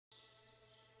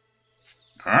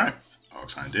Alright, I'll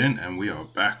signed in and we are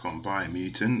back on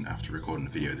Biomutant after recording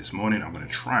the video this morning. I'm going to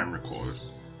try and record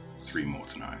 3 more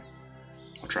tonight.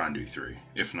 I'll try and do 3.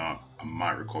 If not, I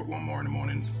might record 1 more in the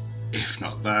morning. If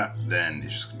not that, then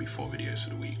it's just going to be 4 videos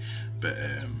for the week. But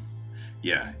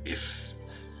yeah, if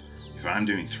I'm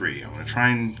doing 3, I'm going to try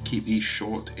and keep these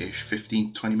short-ish,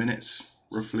 15-20 minutes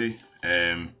roughly.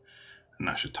 And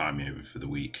that should tie me over for the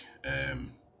week.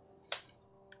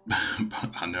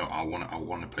 But I know I want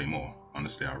to play more.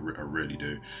 Honestly, I really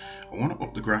do. I want to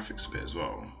up the graphics a bit as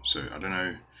well. So I don't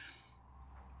know.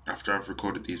 After I've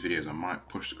recorded these videos, I might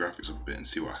push the graphics up a bit and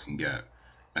see what I can get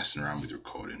messing around with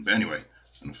recording. But anyway,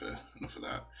 enough of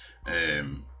that.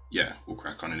 Yeah, we'll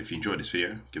crack on. And if you enjoyed this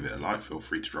video, give it a like. Feel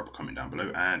free to drop a comment down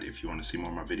below. And if you want to see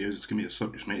more of my videos, just give me a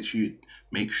sub. Just make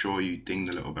sure you ding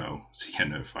the little bell so you get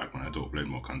notified when I do upload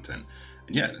more content.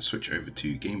 And yeah, let's switch over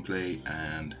to gameplay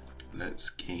and let's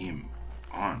game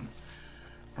on.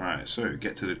 Right, so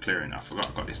get to the clearing. I forgot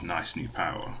I've got this nice new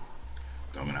power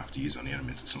that I'm going to have to use on the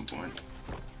enemies at some point.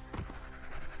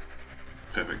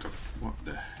 Perfect. What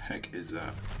the heck is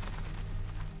that?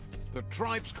 The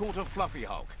tribe's caught a fluffy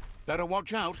Hulk. Better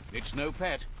watch out, it's no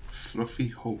pet. Fluffy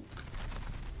Hulk.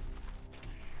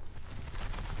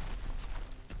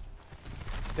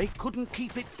 They couldn't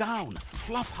keep it down.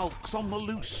 Fluff Hulk's on the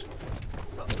loose.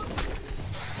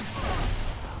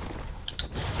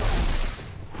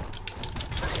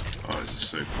 Oh, this is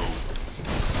so cool.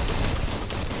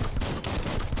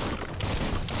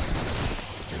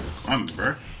 Come on,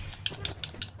 bro.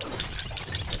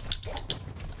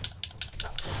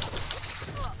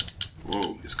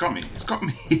 Whoa, it's got me. It's got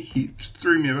me. It just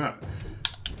threw me about.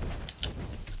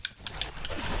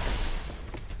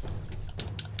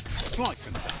 Slice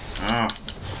him down. Ah.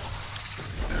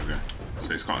 There we go.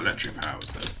 So it's got electric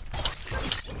powers then.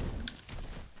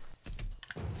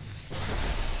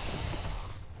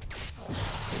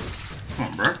 Come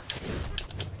on, bro.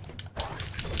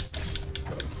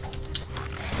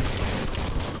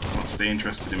 Come on, stay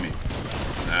interested in me.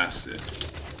 That's it.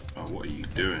 Oh, what are you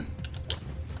doing?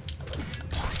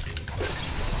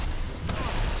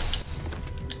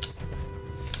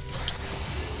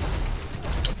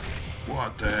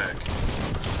 What the heck?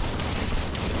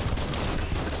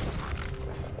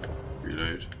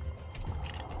 Reload.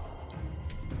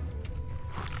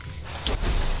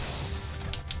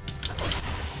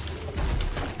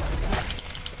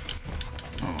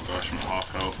 Oh my gosh, I'm at half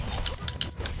health.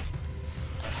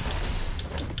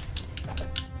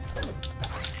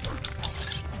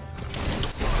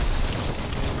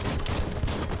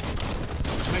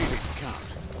 Made it count.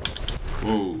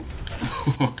 Whoa.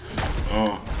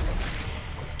 Oh.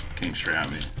 Came straight at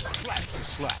me. Slash to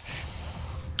slash.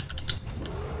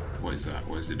 What is that?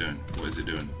 What is it doing? What is it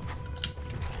doing?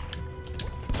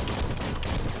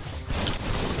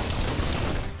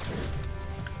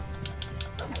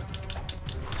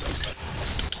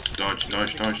 Dodge,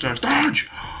 dodge, dodge, dodge, dodge!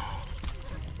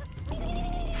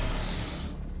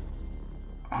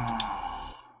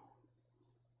 Oh,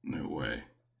 no way.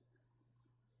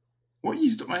 What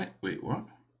used up my... Wait, what?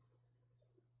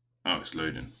 Oh, it's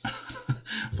loading. I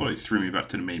thought it threw me back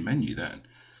to the main menu then.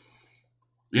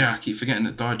 Yeah, I keep forgetting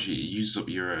that dodge, it uses up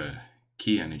your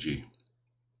key energy.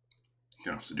 You're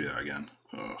gonna have to do that again.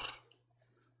 Ugh.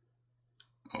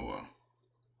 Oh well.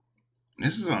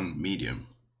 This is on medium.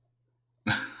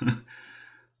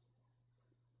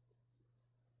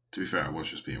 To be fair, I was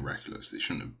just being reckless. It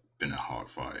shouldn't have been a hard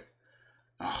fight.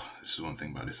 Oh, this is one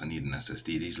thing about this. I need an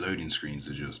SSD. These loading screens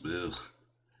are just... Ugh.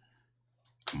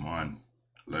 Come on.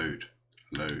 Load.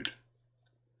 Load.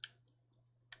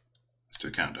 Let's do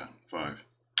a countdown. 5,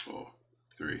 4,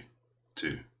 3,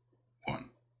 2, 1.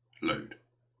 Load.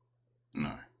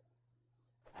 No.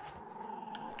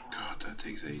 God, that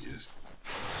takes ages.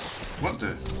 What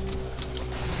the?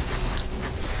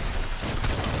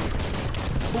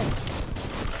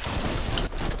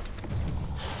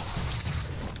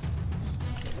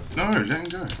 No, let him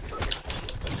go.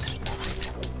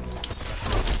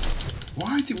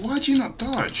 Why'd you not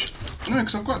dodge? No,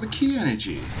 because I've got the key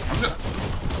energy.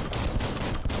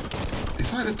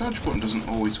 It's like the dodge button doesn't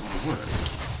always want to work.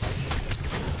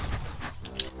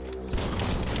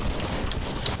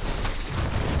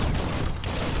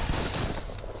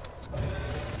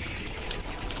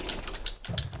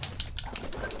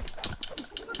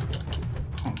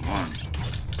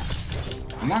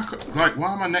 Come on. Like,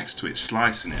 why am I next to it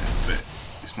slicing it, but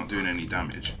it's not doing any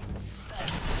damage?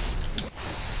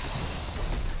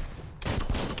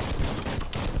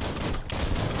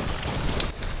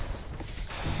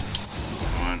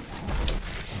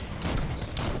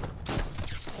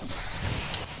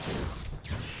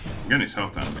 getting his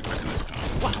health down a bit quicker this time.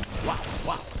 Wow, wow,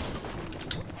 wow.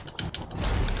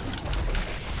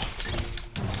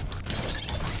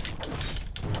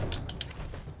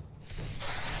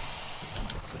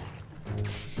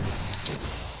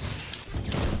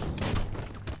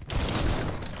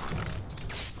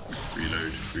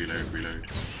 Reload.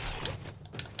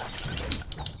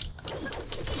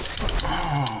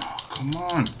 Oh, come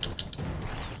on.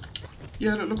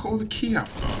 Yeah, look at all the key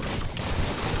I've got.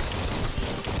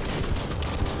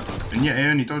 And yet it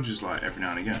only dodges like every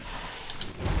now and again.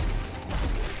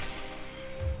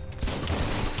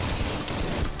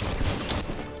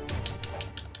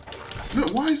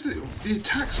 Look, why is the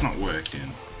attack's not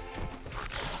working?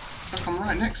 It's like I'm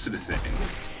right next to the thing.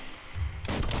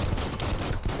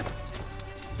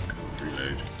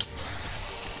 Reload.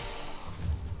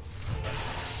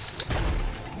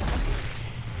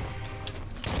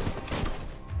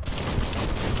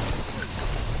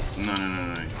 No,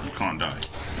 you can't die.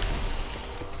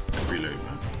 Reload,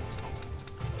 man.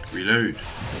 Reload.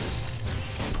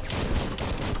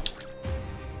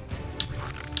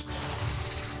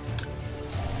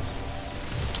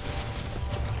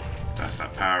 That's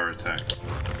that power attack.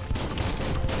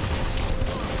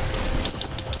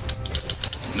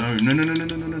 No.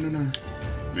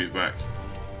 Move back.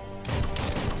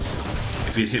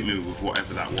 If he'd hit me with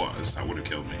whatever that was, that would have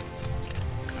killed me.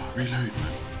 Oh, reload,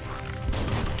 man.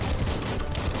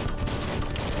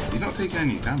 He's not taking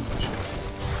any damage.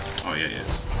 Oh yeah, he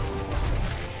is.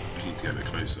 I need to get a bit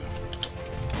closer.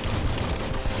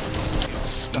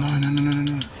 No.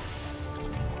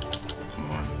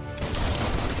 Come on.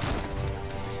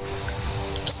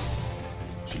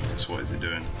 Jesus, what is it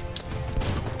doing?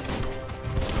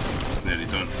 It's nearly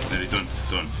done.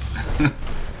 Done.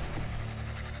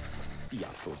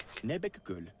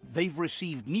 They've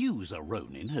received news a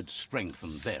Ronin had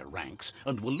strengthened their ranks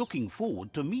and were looking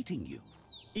forward to meeting you.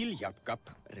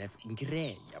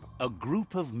 A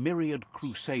group of myriad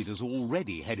crusaders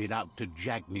already headed out to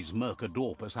Jagni's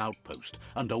Mercadorpus outpost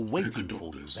and are waiting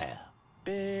for you there.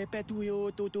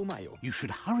 You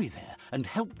should hurry there and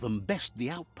help them best the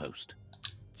outpost.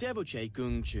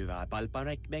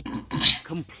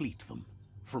 Complete them.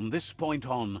 From this point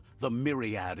on, the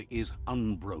myriad is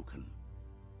unbroken.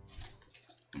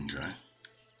 Okay.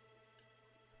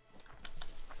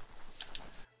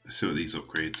 Let's see what these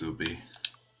upgrades will be.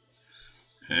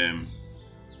 I've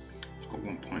got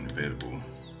 1 point available.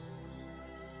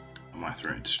 I might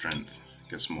throw it into strength,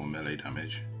 get some more melee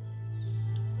damage.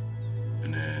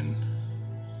 And then,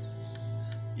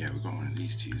 yeah, we've got one of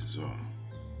these to use as well.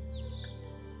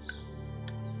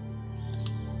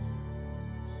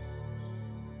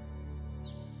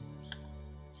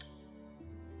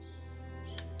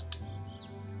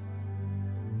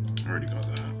 I already got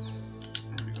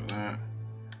that.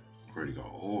 I've already got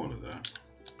all of that.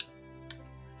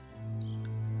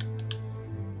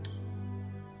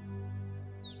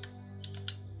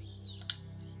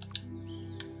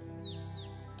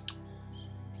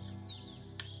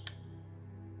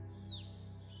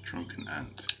 Drunken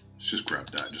ant. Let's just grab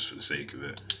that just for the sake of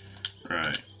it.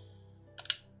 Right.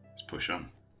 Let's push on.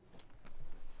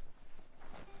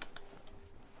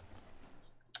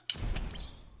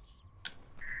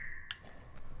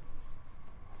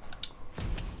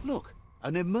 Look,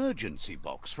 an emergency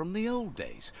box from the old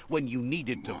days when you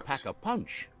needed to pack a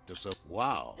punch to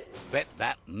wow, bet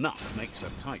that nut makes a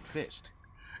tight fist.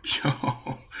 Yo,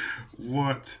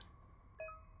 what?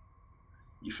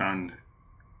 You found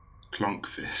Clonk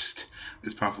Fist.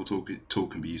 This powerful tool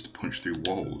can be used to punch through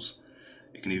walls.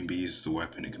 It can even be used as a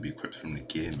weapon. It can be equipped from the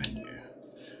gear menu.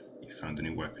 You found a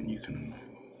new weapon you can...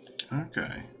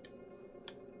 Okay.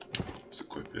 Let's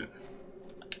equip it.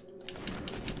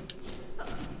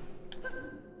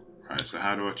 Right, so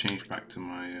how do I change back to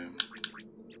my...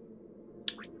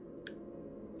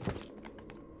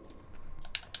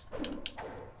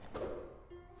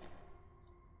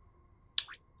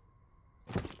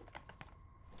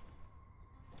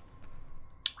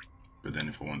 But then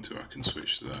if I want to, I can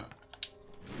switch to that.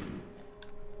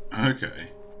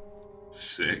 Okay.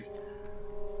 Sick.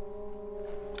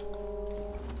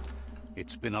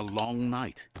 It's been a long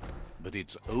night, but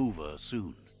it's over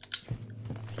soon.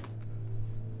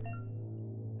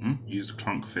 Use the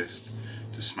Clonk Fist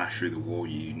to smash through the wall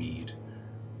you need.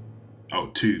 Oh,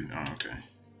 2. Oh, okay.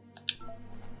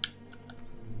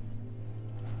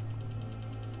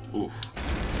 Oof.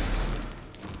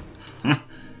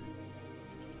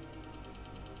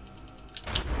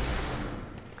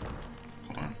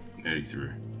 Come on, nearly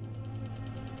through.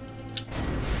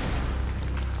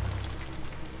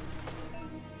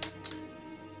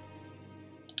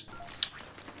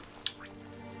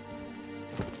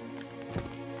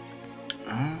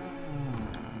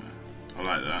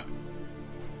 like that.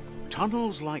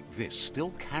 Tunnels like this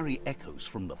still carry echoes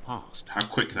from the past. How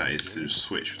quick that is to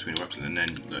switch between weapons, and then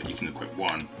like, you can equip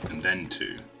one and then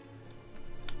two.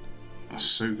 That's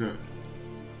so good.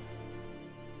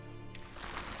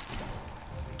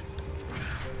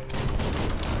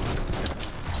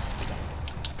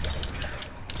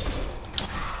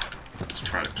 Let's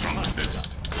try the Trunk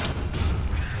Fist.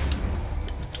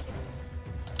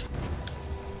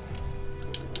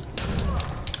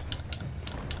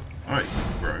 Alright,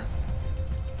 bro.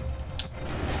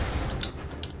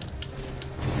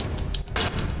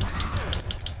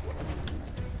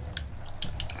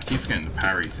 I keep forgetting the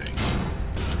parry thing.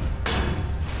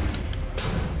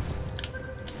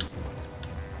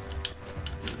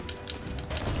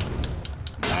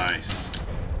 Nice.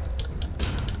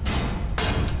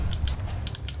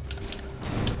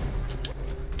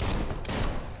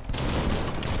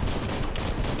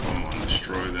 Come on,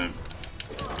 destroy them.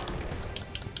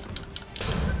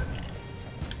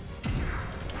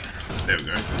 There we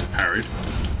go. Parried.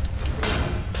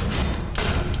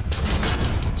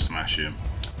 Smash him.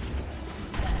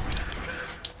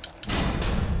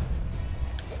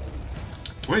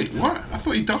 Wait, what? I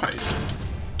thought he died.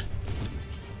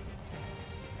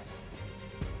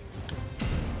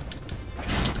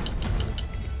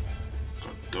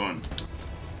 Got done.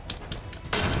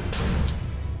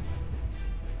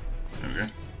 There we go.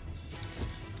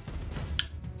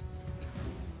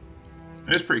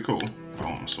 It's pretty cool. I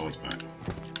want my swords back.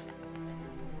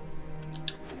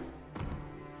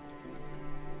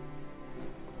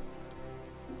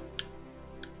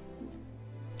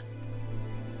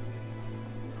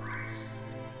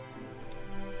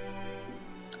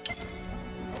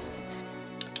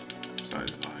 So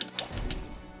there's like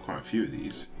quite a few of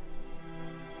these.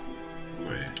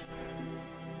 Where?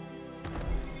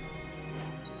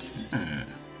 Yeah.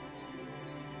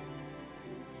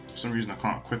 For some reason I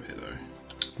can't equip it though.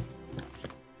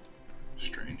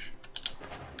 Strange.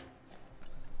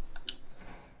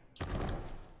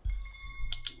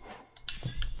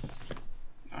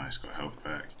 Nice, got health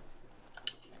back.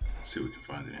 Let's see what we can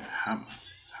find in here. Hammer.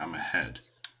 Hammer head.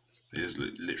 It is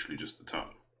literally just the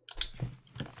top.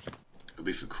 It'll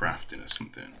be for crafting or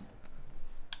something.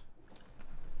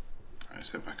 Alright,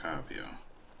 let's head back out of here.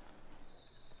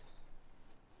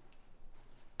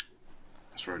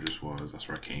 That's where I just was. That's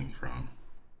where I came from.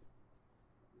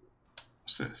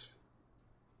 What's this?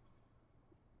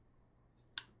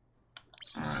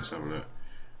 Alright, let's have a look.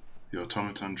 The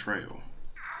Automaton Trail.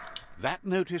 That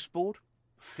notice board,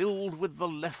 filled with the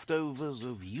leftovers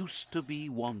of used-to-be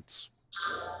wants.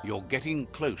 You're getting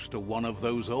close to one of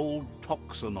those old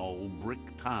Toxanol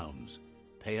brick towns.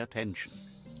 Pay attention.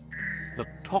 The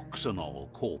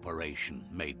Toxanol Corporation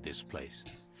made this place,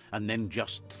 and then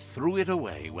just threw it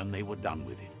away when they were done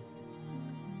with it.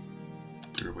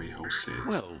 Threw away whole cities.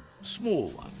 Well, small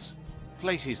ones.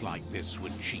 Places like this were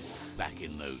cheap back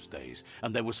in those days,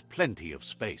 and there was plenty of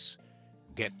space.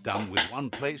 Get done with one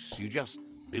place, you just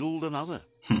build another.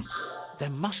 There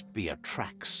must be a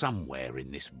track somewhere in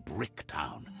this brick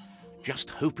town. Just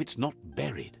hope it's not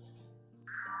buried.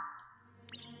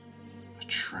 A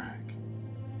track.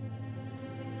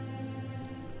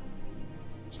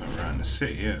 So around the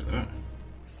city, yeah, look.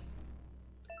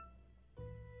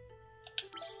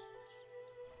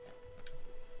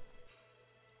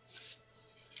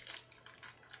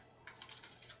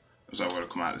 So I would have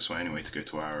come out this way anyway to go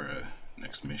to our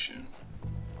next mission.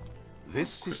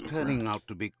 This is turning out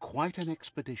to be quite an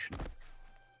expedition.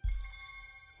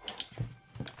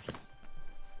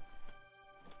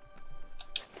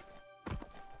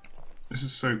 This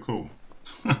is so cool.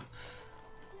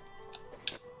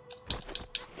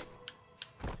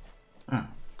 Ah,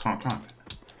 can't climb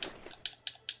it.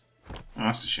 Oh,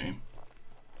 that's a shame.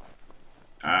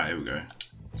 Ah, here we go.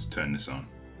 Let's turn this on.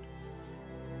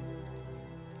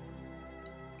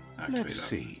 Activate Let's that.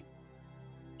 see.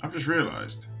 I've just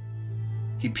realised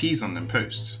he pees on them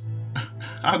posts.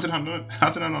 How did I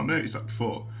not notice that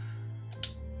before?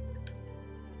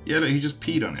 Yeah, look, he just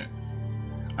peed on it.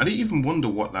 I didn't even wonder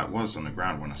what that was on the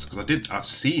ground when because I've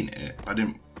seen it. I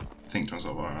didn't think to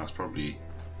myself, oh, that's probably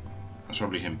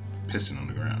him pissing on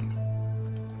the ground.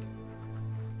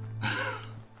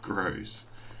 Gross.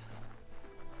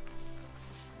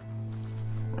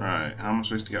 Right, how am I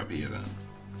supposed to get up here then?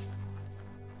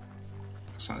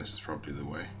 Looks like this is probably the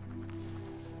way.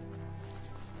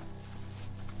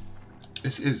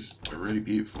 This is a really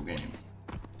beautiful game.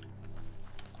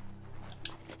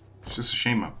 It's just a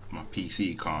shame my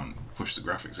PC can't push the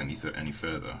graphics any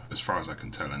further, as far as I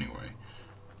can tell anyway.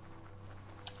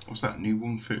 What's that? New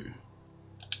Wung Fu?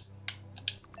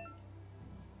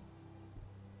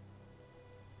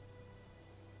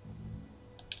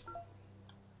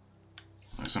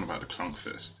 What's on about the clunk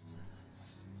fist?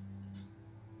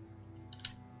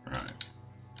 Right.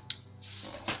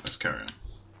 Well, let's carry on.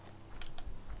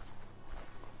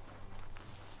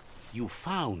 You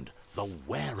found the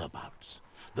whereabouts.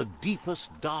 The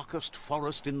deepest, darkest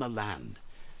forest in the land.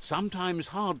 Sometimes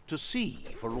hard to see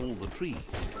for all the trees.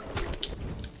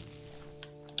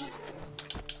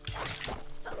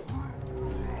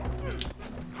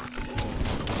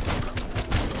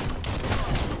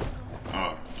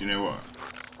 Oh, do you know what?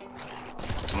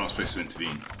 I'm not supposed to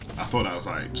intervene. I thought that was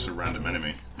like just a random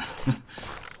enemy.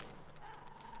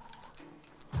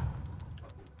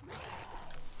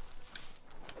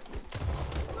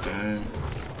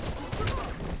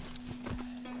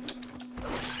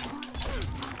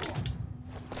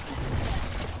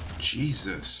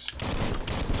 Jesus.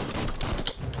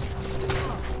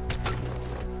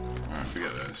 Alright,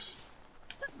 forget this.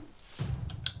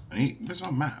 Where's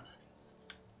my map?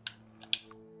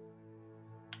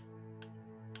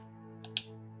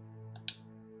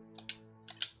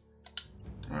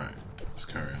 Right, let's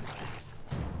carry on.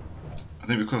 I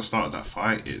think because I started that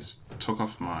fight, it took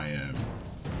off my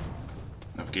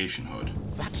navigation HUD.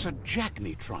 That's a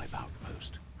Jagni tribe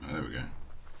outpost. Oh, there we go.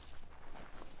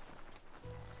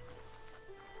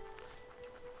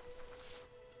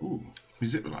 Ooh, we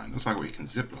zip line. Looks like we can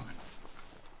zip line.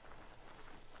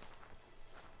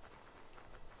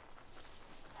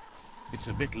 It's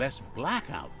a bit less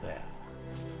black out there.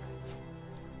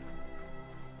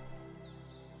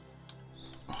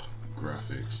 Oh,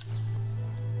 graphics.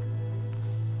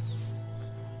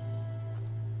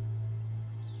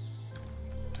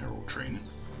 They're all training.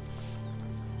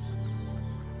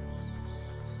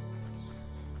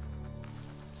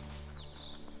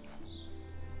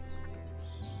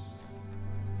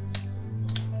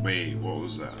 Wait, what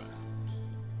was that?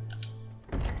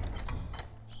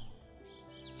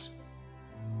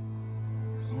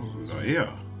 What have we got here?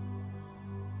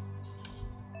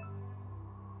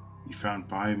 You found a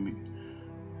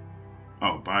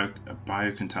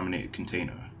biocontaminated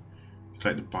container.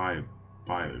 Collect the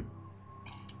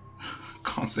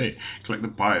can't say it. Collect the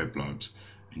bioblobs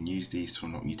and use these to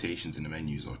unlock mutations in the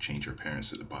menus or change your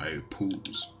appearance at the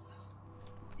biopools.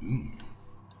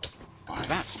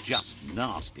 That's just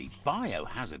nasty.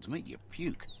 Biohazards make you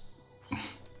puke.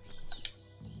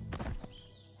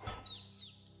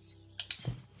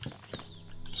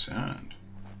 Sand.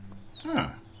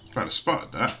 Ah, glad I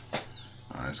spotted that.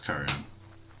 Alright, let's carry on.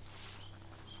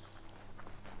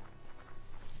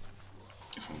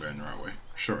 If I'm going the right way.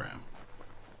 Sure I am.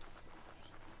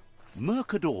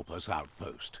 Mercadorpa's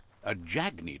outpost. A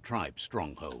Jagni tribe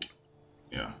stronghold.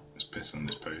 Yeah, let's piss on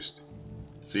this post.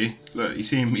 See? Look, you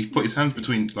see him, he put his hands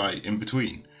between, like, in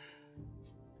between.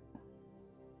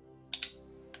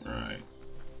 Right.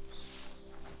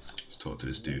 Let's talk to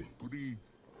this dude.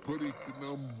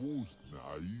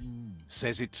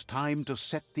 Says it's time to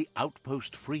set the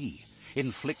outpost free.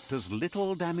 Inflict as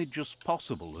little damage as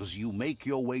possible as you make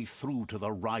your way through to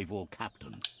the rival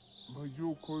captain.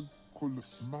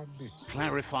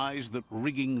 Clarifies that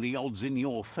rigging the odds in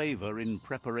your favor in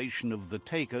preparation of the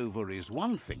takeover is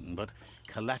one thing, but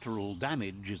collateral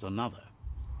damage is another.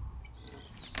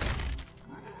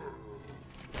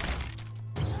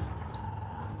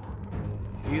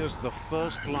 Here's the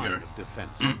first line of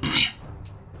defense.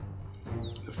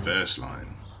 The first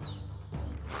line.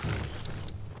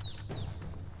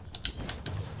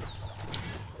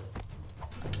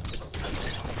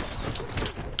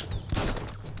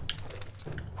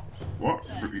 What?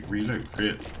 Reload,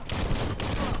 really?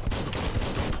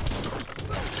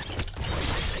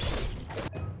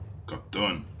 Got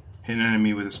done. Hit an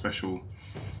enemy with a special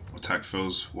attack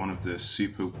fills one of the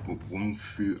super Wung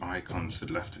Fu icons to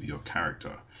the left of your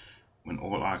character. When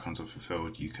all icons are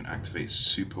fulfilled, you can activate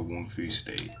Super Wung Fu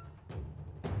state.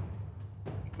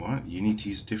 What? You need to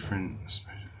use different... so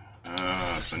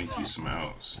I need to use something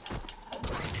else.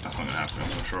 That's not gonna happen.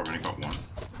 I'm sure I've only got one.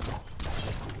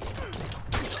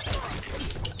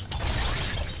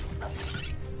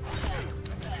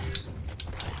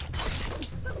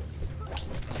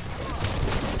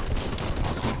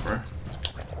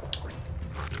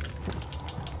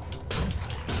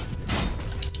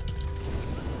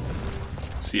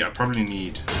 See, I probably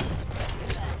need...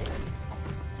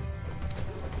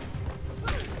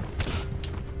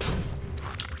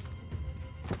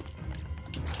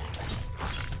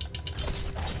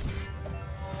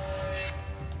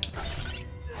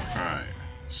 Alright,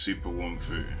 Super Wung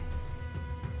Fu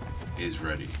is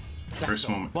ready. First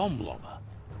moment. Bomb lobber.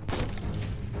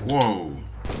 Whoa!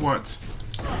 What?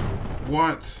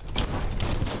 What?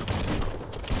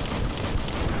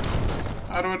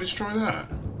 How do I destroy that?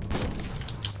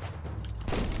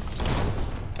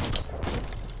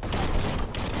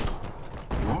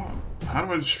 How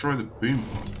do I destroy the boom?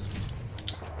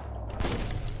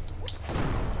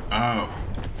 Oh.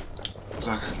 It's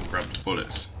like I can grab the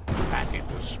bullets. That hit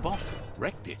the spot.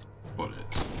 Wrecked it.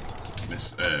 Bullets.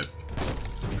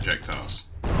 Projectiles.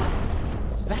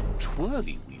 That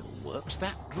twirly wheel works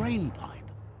that drain pipe.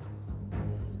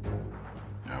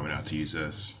 Now we know how to use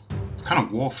this. It's kind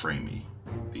of warframey,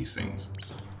 these things.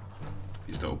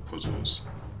 These little puzzles.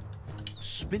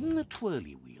 Spin the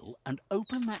twirly wheel and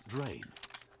open that drain.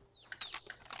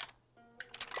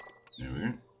 There we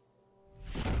go.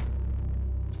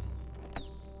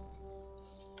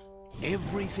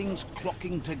 Everything's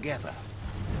clocking together.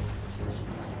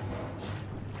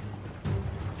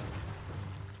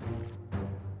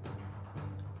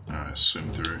 Alright,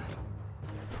 swim through.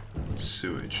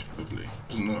 Sewage, lovely.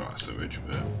 Doesn't look like sewage,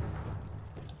 but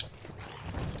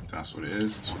that's what it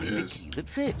is. That's what it is. That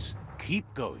fits.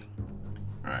 Keep going.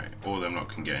 Right, all of them lot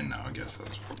can get in now. I guess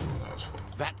that's probably what that was for.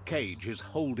 That cage is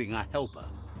holding a helper.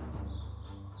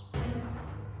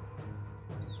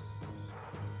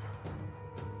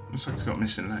 Looks like it's got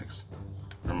missing legs.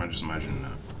 Or am I just imagining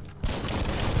that?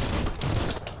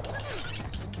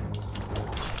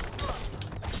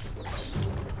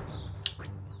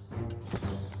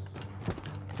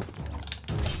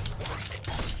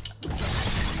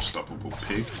 Unstoppable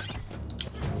pig.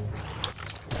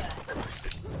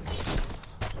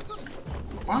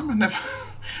 Why am I never...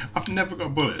 I've never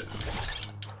got bullets.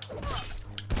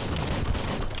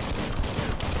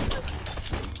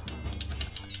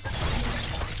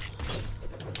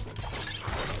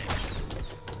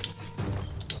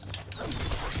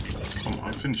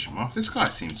 Finish him off. This guy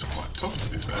seems quite tough, to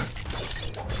be fair.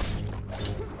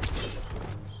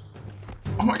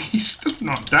 Oh my, he's still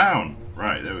not down.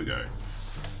 Right, there we go.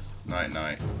 Night,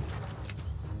 night.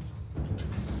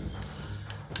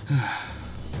 He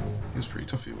was pretty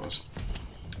tough, he was.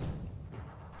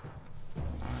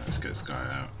 Alright, let's get this guy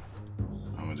out.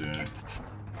 How am I doing it?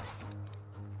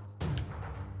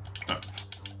 Oh.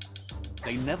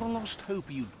 They never lost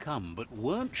hope you'd come, but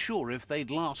weren't sure if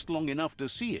they'd last long enough to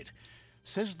see it.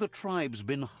 Says the tribe's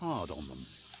been hard on them.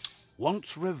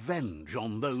 Wants revenge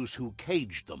on those who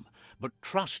caged them, but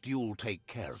trust you'll take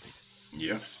care of it.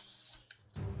 Yeah.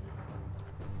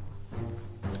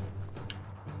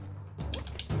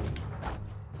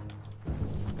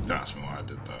 Don't ask me why I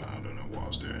did that. I don't know what I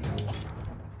was doing.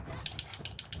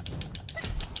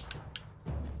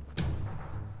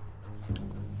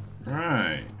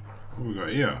 Right. What we got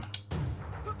here?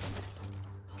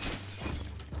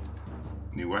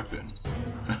 New weapon.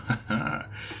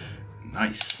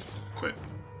 Nice. Equip.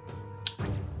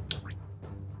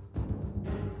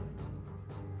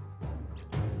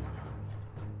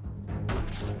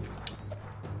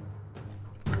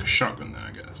 Like a shotgun then,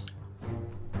 I guess.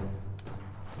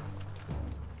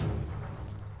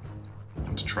 I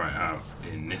have to try it out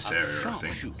in this area, I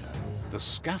think. Sharpshooter. The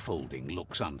scaffolding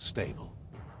looks unstable.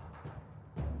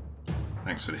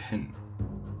 Thanks for the hint.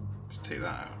 Let's take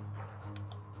that out.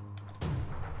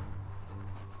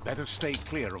 Better stay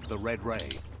clear of the red ray.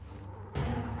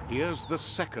 Here's the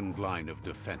second line of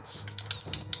defense.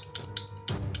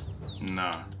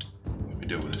 Nah. Let me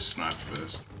deal with this sniper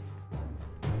first.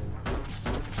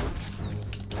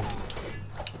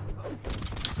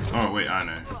 Oh wait, I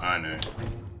know.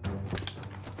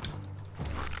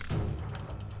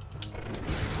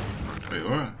 Wait,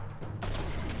 what?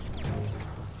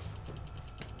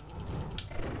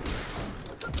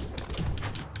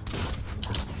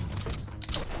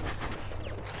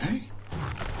 Hey?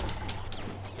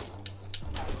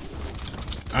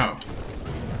 Oh.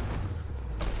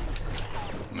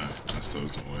 No, that still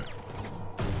doesn't work.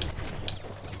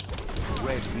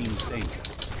 Red means danger.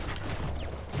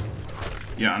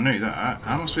 Yeah, I know that.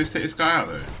 How am I supposed to take this guy out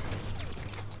though?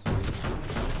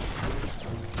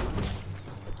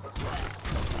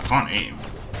 I can't aim.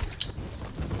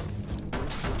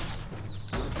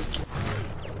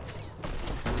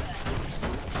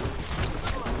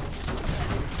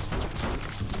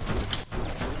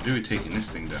 Do we taking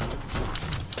this thing down?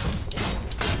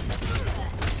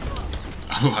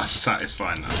 Oh, that's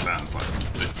satisfying. That sounds like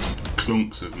the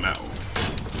clunks of metal.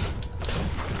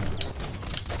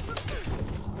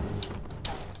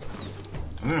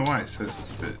 I don't know why it says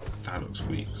that that looks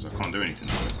weak, because I can't do anything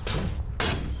to it.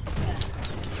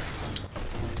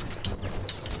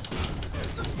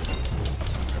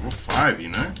 Level 5, you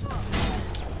know?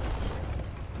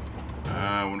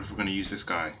 I wonder if we're going to use this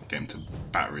guy, get him to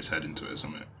batter his head into it or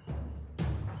something.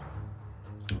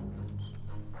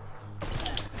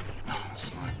 Oh,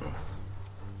 sniper.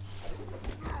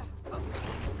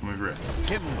 Come over here.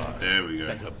 Timber. There we go.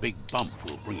 Bet a big bump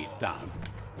will bring it down.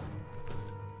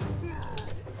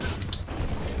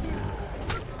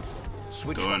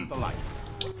 Switch Done. off the light.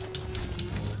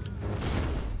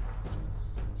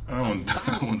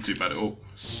 I want too bad at all.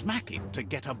 Smack it to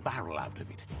get a barrel out of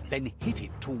it. Then hit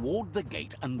it toward the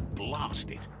gate and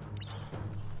blast it.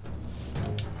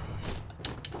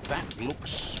 That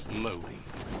looks slowly.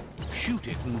 Shoot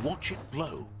it and watch it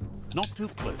blow. Not too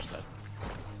close, though.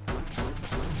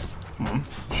 Come on,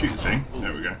 shoot the thing.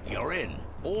 There we go. You're in.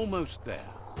 Almost there.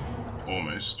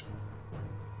 Almost.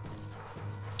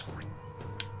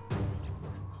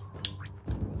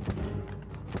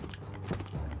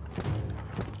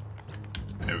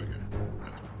 There we go.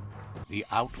 The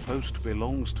outpost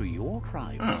belongs to your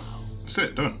tribe now. Oh, that's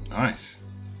it, done. Nice.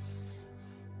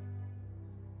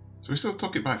 So we still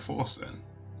took it by force then?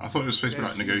 I thought it was supposed to be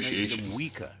like negotiations. Make them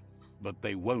weaker, but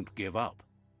they won't give up.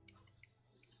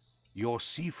 Your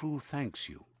Sifu thanks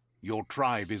you. Your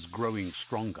tribe is growing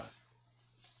stronger.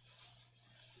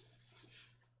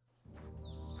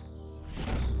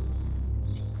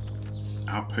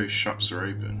 Outpost shops are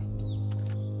open.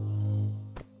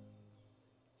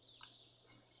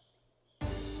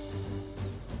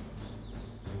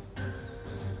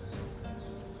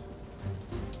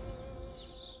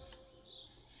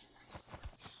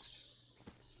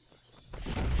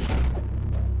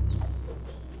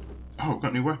 Oh,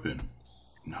 got a new weapon.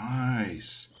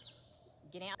 Nice.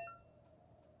 Get out.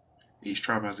 Each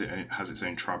tribe has its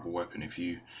own tribal weapon. If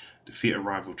you defeat a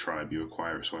rival tribe, you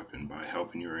acquire its weapon. By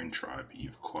helping your own tribe,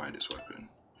 you've acquired its weapon.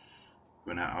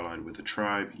 When allied with a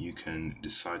tribe, you can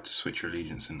decide to switch your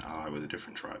allegiance and ally with a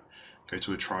different tribe. Go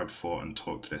to a tribe fort and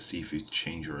talk to their Sifu to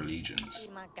change your allegiance.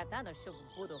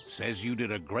 Says you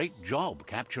did a great job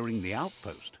capturing the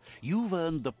outpost. You've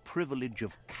earned the privilege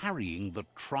of carrying the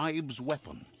tribe's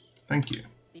weapon. Thank you.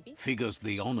 Figures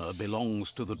the honor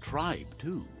belongs to the tribe,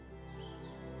 too.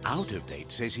 Out of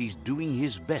Date says he's doing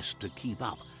his best to keep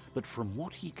up, but from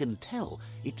what he can tell,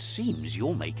 it seems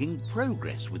you're making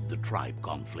progress with the tribe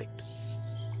conflict.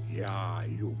 Yeah,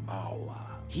 you Mawa.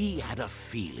 He had a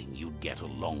feeling you'd get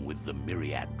along with the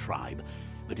Myriad tribe,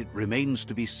 but it remains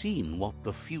to be seen what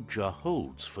the future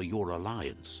holds for your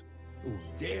alliance.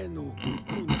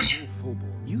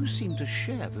 You seem to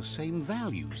share the same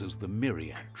values as the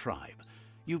Myriad tribe.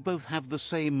 You both have the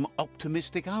same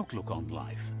optimistic outlook on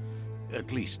life.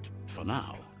 At least, for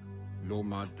now.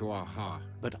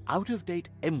 But Out of Date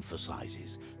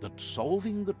emphasizes that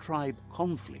solving the tribe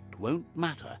conflict won't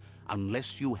matter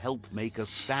unless you help make a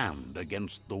stand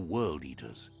against the World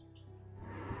Eaters.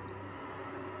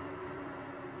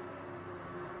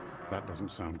 That doesn't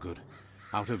sound good.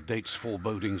 Out of Date's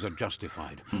forebodings are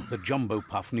justified. The Jumbo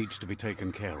Puff needs to be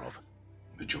taken care of.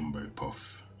 The Jumbo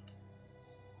Puff.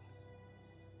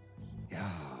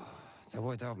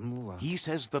 He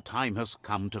says the time has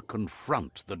come to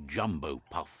confront the Jumbo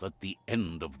Puff at the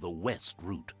end of the West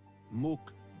route.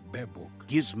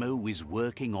 Gizmo is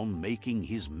working on making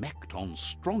his Mekton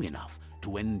strong enough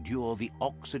to endure the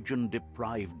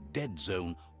oxygen-deprived dead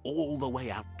zone all the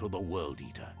way out to the World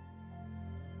Eater.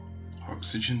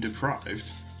 Oxygen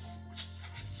deprived?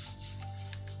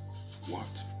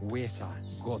 What?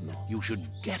 You should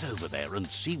get over there and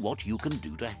see what you can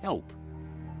do to help.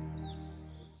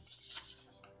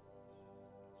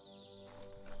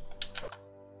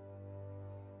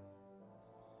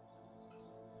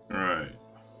 Alright.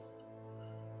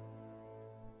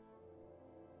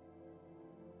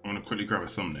 I'm gonna quickly grab a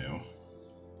thumbnail.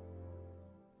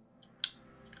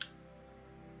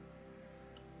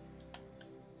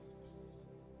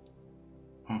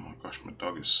 Oh my gosh, my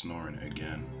dog is snoring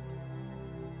again.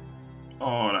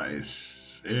 Oh, that is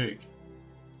sick.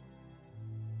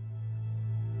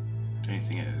 The only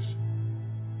thing is,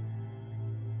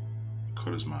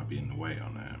 colours might be in the way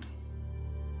on there.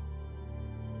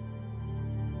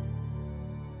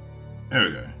 There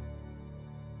we go.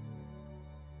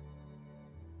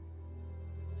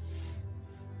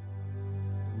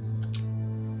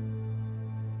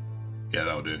 Yeah,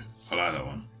 that'll do. I like that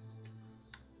one.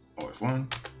 Oh,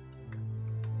 F1.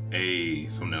 Hey,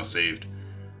 thumbnail saved.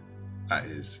 That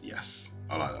is, yes,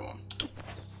 I like that one.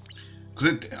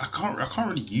 Because I can't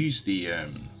really use the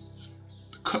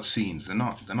cutscenes. They're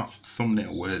not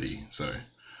thumbnail worthy. So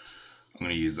I'm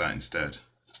gonna use that instead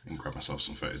and grab myself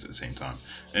some photos at the same time.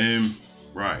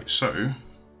 Right, so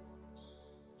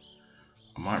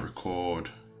I might record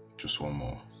just one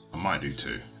more. I might do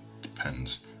two.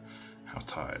 Depends how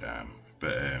tired I am.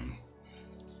 But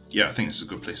yeah, I think it's a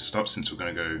good place to stop since we're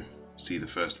gonna go see the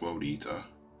first World Eater,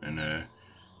 and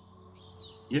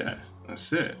yeah,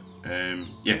 that's it.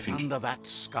 Yeah, Under that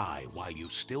sky while you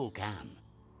still can.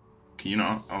 You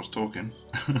know, I was talking.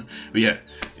 But yeah,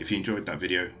 if you enjoyed that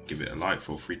video, give it a like.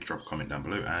 Feel free to drop a comment down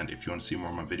below. And if you want to see more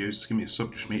of my videos, just give me a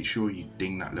sub. Just make sure you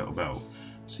ding that little bell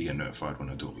so you get notified when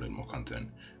I do upload more content.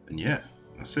 And yeah,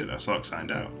 that's it. That's Ark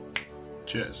signed out.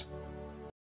 Cheers.